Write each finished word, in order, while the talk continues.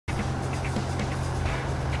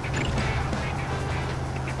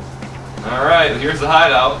Alright, here's the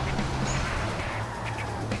hideout.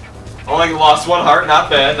 Only lost 1 heart, not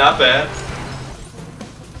bad, not bad.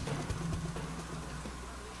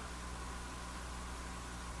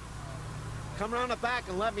 Come around the back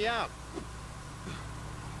and let me out.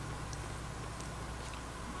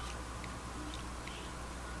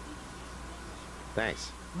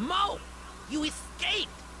 Thanks. Mo! You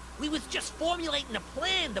escaped! We was just formulating a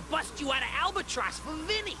plan to bust you out of Albatross for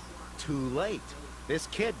Vinny. Too late. This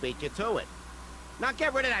kid beat you to it. Now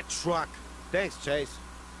get rid of that truck. Thanks, Chase.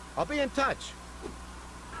 I'll be in touch.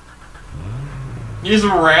 You just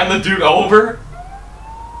ran the dude over?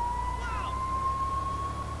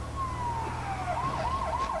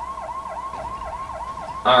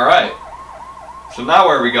 Alright. So now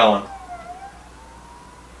where are we going?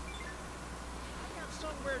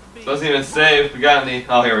 Doesn't even say if we got any.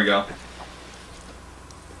 Oh, here we go.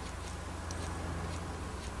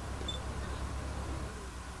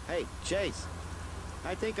 Hey, Chase.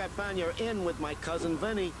 I think I found your inn with my cousin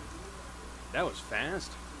Vinny. That was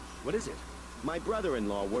fast. What is it? My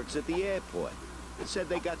brother-in-law works at the airport. Said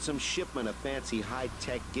they got some shipment of fancy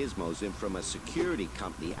high-tech gizmos in from a security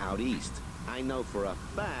company out east. I know for a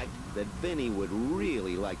fact that Vinny would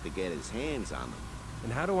really like to get his hands on them.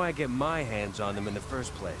 And how do I get my hands on them in the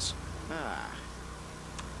first place? Ah.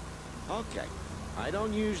 Okay. I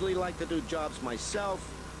don't usually like to do jobs myself,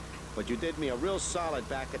 but you did me a real solid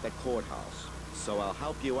back at the courthouse. So I'll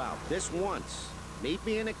help you out this once. Meet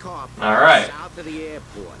me in a car south of the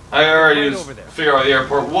airport. I already figured out where the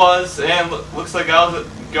airport was, and looks like I was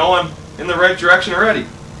going in the right direction already.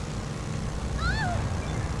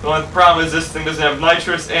 The only problem is this thing doesn't have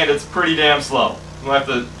nitrous, and it's pretty damn slow. I'm gonna have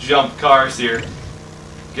to jump cars here.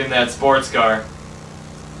 Get in that sports car.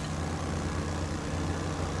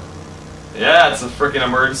 Yeah, it's a freaking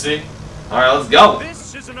emergency. Alright, let's go.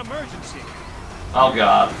 This is an emergency. Oh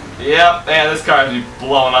god. Yep, man, this car will be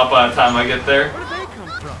blowing up by the time I get there. Where did they come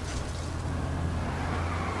from?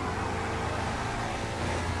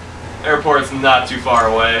 Airport's not too far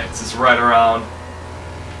away. It's just right around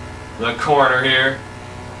the corner here.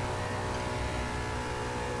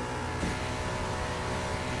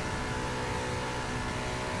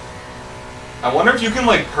 I wonder if you can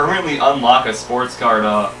like permanently unlock a sports car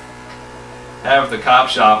to have at the cop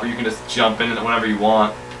shop, or you can just jump in it whenever you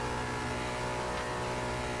want.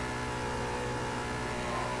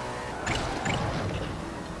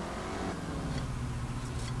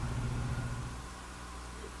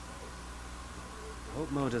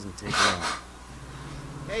 Hope Mo doesn't take long.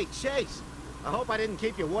 Hey, Chase. I hope I didn't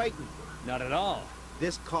keep you waiting. Not at all.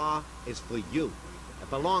 This car is for you. It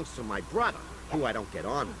belongs to my brother, who I don't get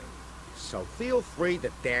on with. So feel free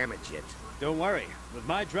to damage it. Don't worry. With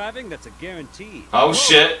my driving, that's a guarantee. Oh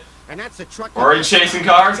shit. And that's the truck. We're already chasing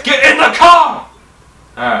cars. Get in the car!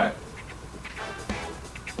 Alright.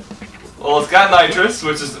 Well, it's got nitrous,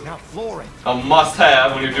 which is a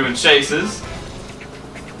must-have when you're doing chases.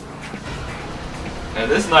 And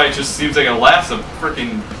this nitrous seems like it lasts a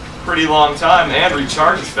freaking pretty long time and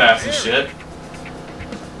recharges fast as shit.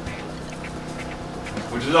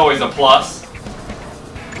 Which is always a plus.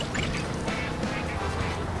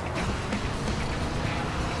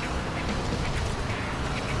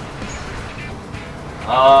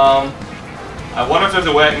 I wonder if there's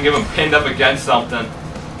a way I can give him pinned up against something.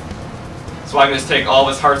 So I can just take all of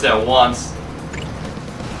his hearts at once.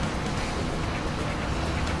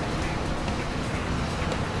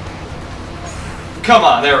 Come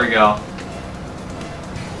on, there we go.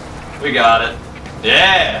 We got it.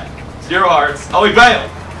 Yeah! 0 hearts. Oh, we bailed!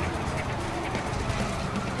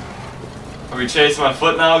 Are we chasing on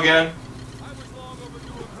foot now again?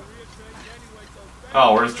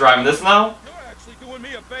 Oh, we're just driving this now?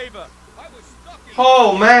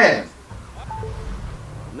 Oh, man!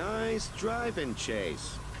 Nice driving,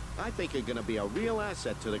 Chase. I think you're gonna be a real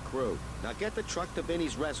asset to the crew. Now get the truck to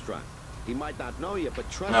Vinny's restaurant. He might not know you, but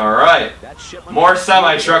trust me. Alright. More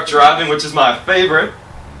semi-truck driving, which is my favorite.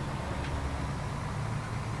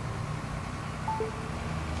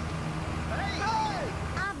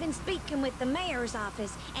 I've been speaking with the mayor's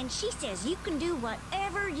office, and she says you can do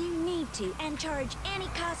whatever you need to and charge any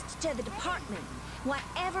costs to the department.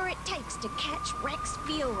 Whatever it takes to catch Rex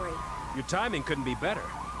Fury. Your timing couldn't be better.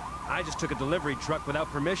 I just took a delivery truck without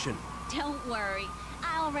permission. Don't worry.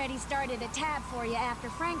 I already started a tab for you after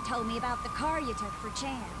Frank told me about the car you took for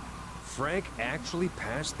Chan. Frank actually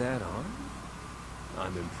passed that on?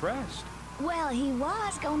 I'm impressed. Well, he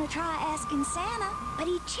was gonna try asking Santa, but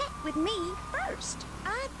he checked with me first.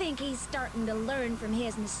 I think he's starting to learn from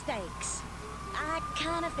his mistakes. I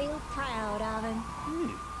kinda feel proud of him.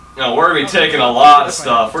 No, we're gonna be taking a lot of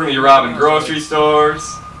stuff. We're gonna be robbing grocery stores.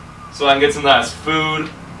 So so I can get some nice food.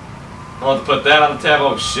 I'll have to put that on the tab.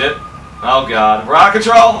 Oh shit. Oh god. Rock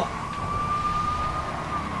control!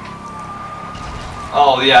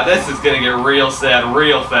 Oh yeah, this is gonna get real sad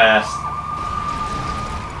real fast.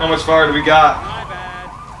 How much farther do we got? My bad.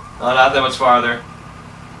 Oh, not that much farther.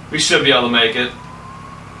 We should be able to make it.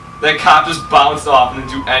 That cop just bounced off and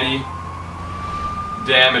didn't do any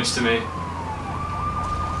damage to me.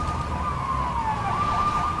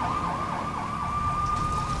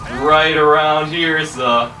 Right around here is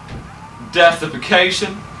the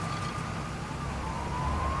deathification.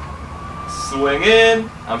 Swing in.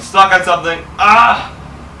 I'm stuck on something. Ah!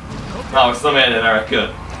 Oh, we still made it. Alright,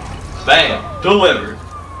 good. Bam! Delivered.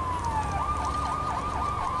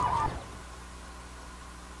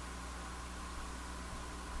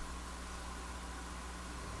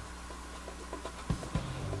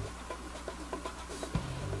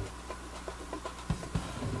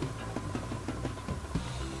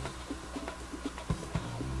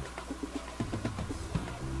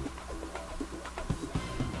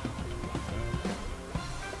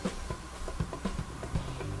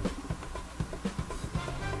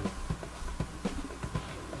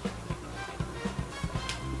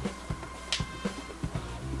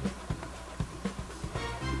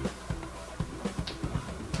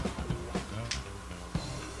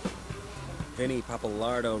 Vinny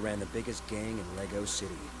Pappalardo ran the biggest gang in Lego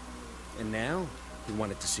City. And now, he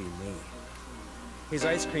wanted to see me. His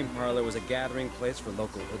ice cream parlor was a gathering place for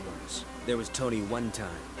local hoodlums. There was Tony One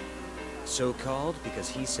Time. So called because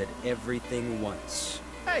he said everything once.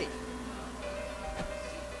 Hey!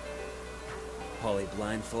 Polly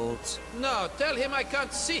blindfolds. No, tell him I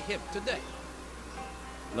can't see him today.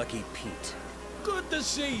 Lucky Pete. Good to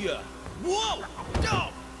see you. Whoa!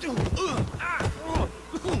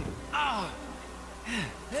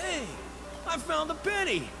 Hey! I found the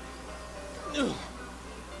penny!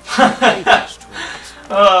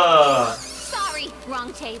 Sorry,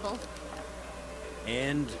 wrong table.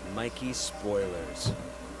 And Mikey Spoilers.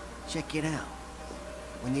 Check it out.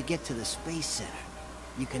 When you get to the Space Center,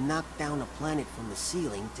 you can knock down a planet from the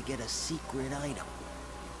ceiling to get a secret item.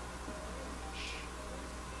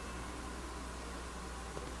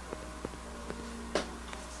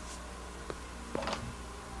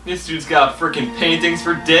 This dude's got freaking paintings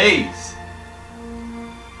for days.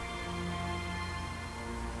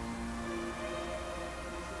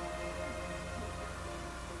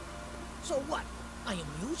 So what? I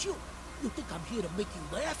amuse you? You think I'm here to make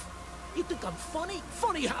you laugh? You think I'm funny?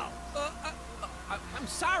 Funny how? I'm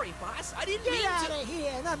sorry, boss. I didn't mean Get out to... of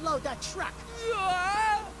here and unload that truck.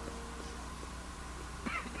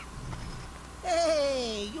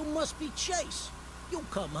 Hey, you must be Chase. You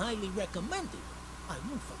come highly recommended. I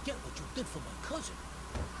won't forget what you did for my cousin.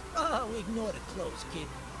 Oh, ignore the clothes, kid.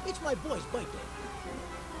 It's my boy's birthday.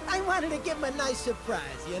 I wanted to give him a nice surprise,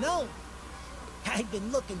 you know? I've been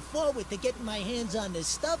looking forward to getting my hands on this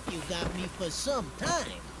stuff you got me for some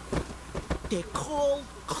time. They're called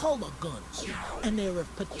color guns, and they're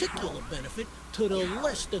of particular benefit to the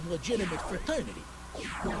less than legitimate fraternity.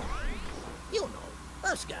 You know,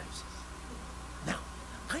 us guys. Now,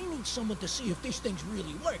 I need someone to see if these things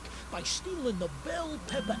really work by stealing the bell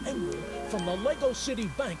pepper emerald from the Lego City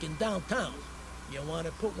Bank in downtown. You want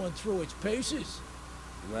to put one through its paces?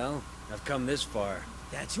 Well, I've come this far.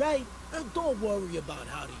 That's right. Now don't worry about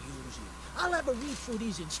how to use it. I'll have a read through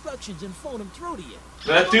these instructions and phone them through to you.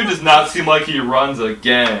 That dude does not seem like he runs a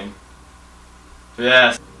gang.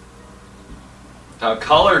 Yes. A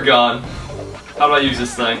color gun. How do I use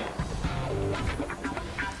this thing?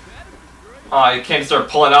 Oh, you can't start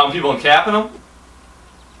pulling out people and capping them?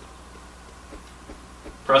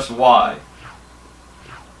 Press Y.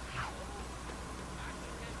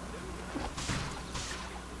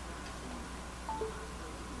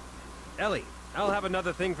 Ellie, I'll have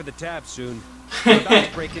another thing for the tab soon. We're about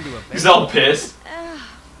to break into a bank. He's all pissed.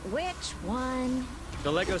 Which one?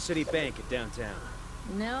 The Lego City Bank at downtown.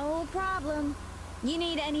 No problem. You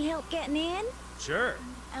need any help getting in? Sure.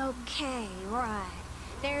 Okay, right.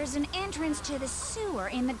 There's an entrance to the sewer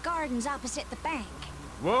in the gardens opposite the bank.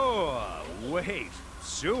 Whoa, wait.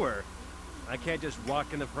 Sewer? I can't just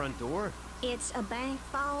walk in the front door? It's a bank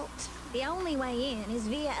vault. The only way in is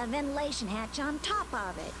via a ventilation hatch on top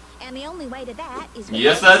of it. And the only way to that is...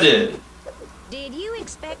 Yes, I did. Did you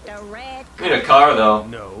expect a red I need a car, though.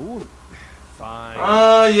 No.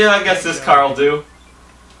 Fine. Yeah, I guess this car will do.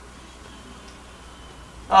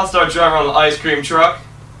 I'll start driving on the ice cream truck.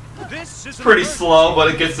 This is Pretty slow,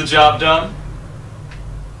 but it gets the job done.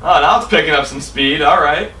 Oh, now it's picking up some speed.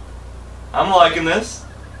 Alright. I'm liking this.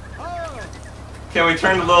 Can we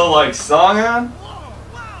turn the little, like, song on?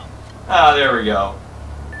 Ah, there we go.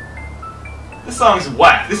 This song's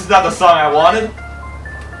whack. This is not the song I wanted.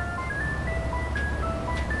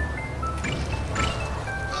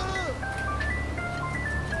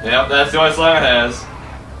 Yep, that's the only song it has.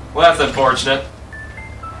 Well, that's unfortunate.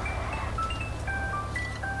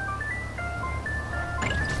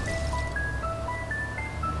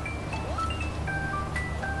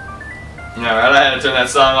 Alright, I had to turn that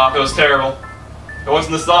song off. It was terrible. It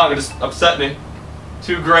wasn't the song, it just upset me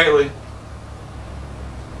too greatly.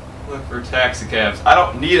 Look for taxi cabs. I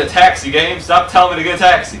don't need a taxi game. Stop telling me to get a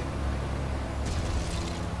taxi.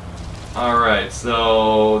 Alright,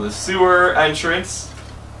 so the sewer entrance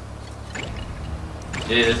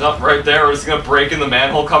is up right there. We're just going to break in the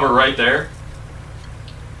manhole cover right there.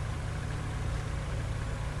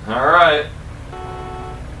 Alright.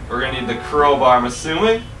 We're going to need the crowbar, I'm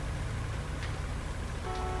assuming.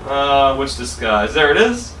 Which disguise? There it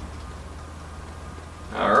is.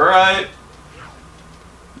 Alright.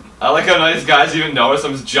 I like how nice guys even notice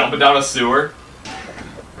I'm just jumping down a sewer.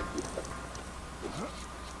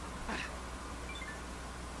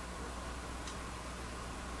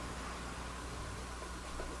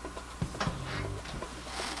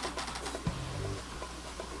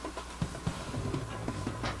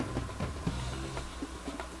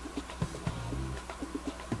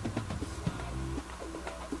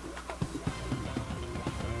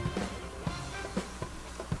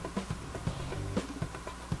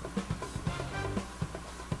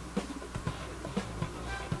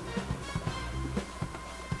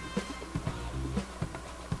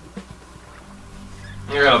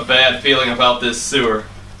 I got a bad feeling about this sewer.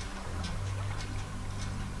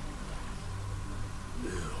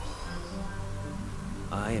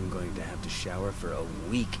 I am going to have to shower for a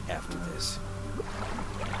week after this.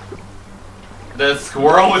 The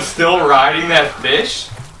squirrel was still riding that fish?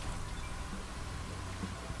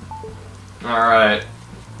 Alright.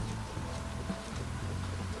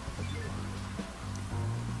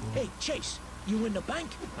 Hey, Chase, you in the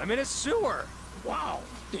bank? I'm in a sewer. Wow,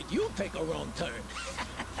 did you take a wrong turn?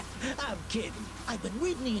 I'm kidding. I've been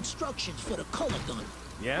reading the instructions for the color gun.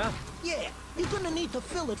 Yeah? Yeah, you're gonna need to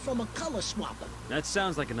fill it from a color swapper. That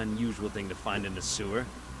sounds like an unusual thing to find in a sewer.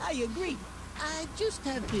 I agree. I just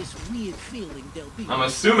have this weird feeling there'll be... I'm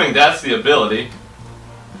assuming that's the ability.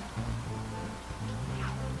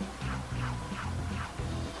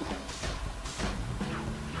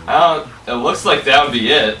 It looks like that would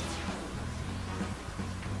be it.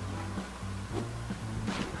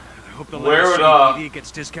 I hope the Where would, PD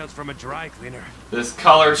gets discounts from a dry cleaner. this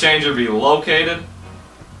color changer be located?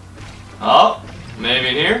 Oh, maybe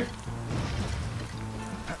in here?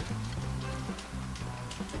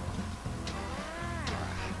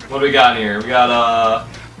 What do we got in here? We got,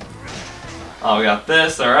 oh, we got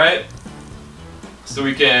this, alright. So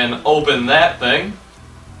we can open that thing.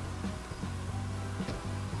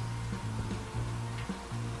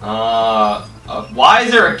 Why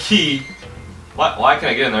is there a key? Why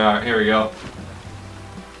can't I get in there? Alright, here we go.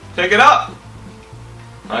 Pick it up!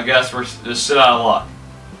 I guess we're just shit out of luck.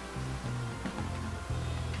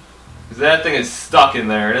 Because that thing is stuck in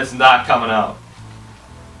there and it's not coming out.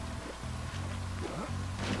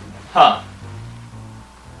 Huh.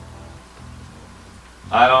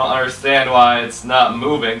 I don't understand why it's not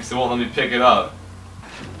moving, because it won't let me pick it up.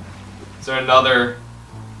 Is there another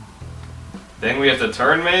thing we have to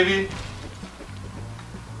turn, maybe?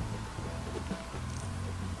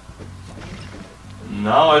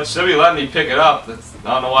 No, it should be letting me pick it up. I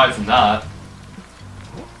don't know why it's not.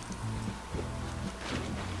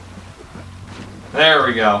 There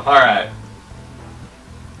we go. Alright.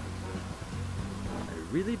 I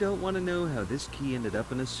really don't want to know how this key ended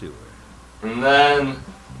up in a sewer. And then,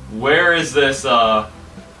 where is this,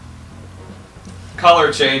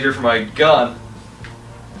 color changer for my gun?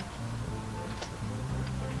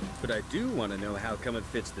 But I do want to know how come it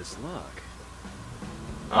fits this lock.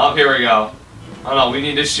 Oh, here we go. Oh no, we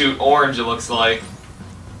need to shoot orange, it looks like.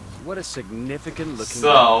 What a significant looking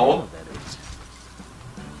So, that is.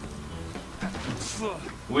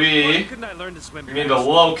 we Why couldn't I learn to swim need to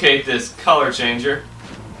locate this color changer.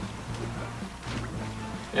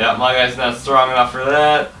 Yeah, my guy's not strong enough for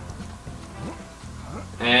that.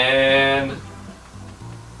 And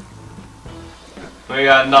we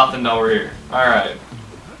got nothing over here. Alright.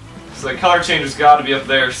 So the color changer's got to be up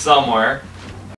there somewhere.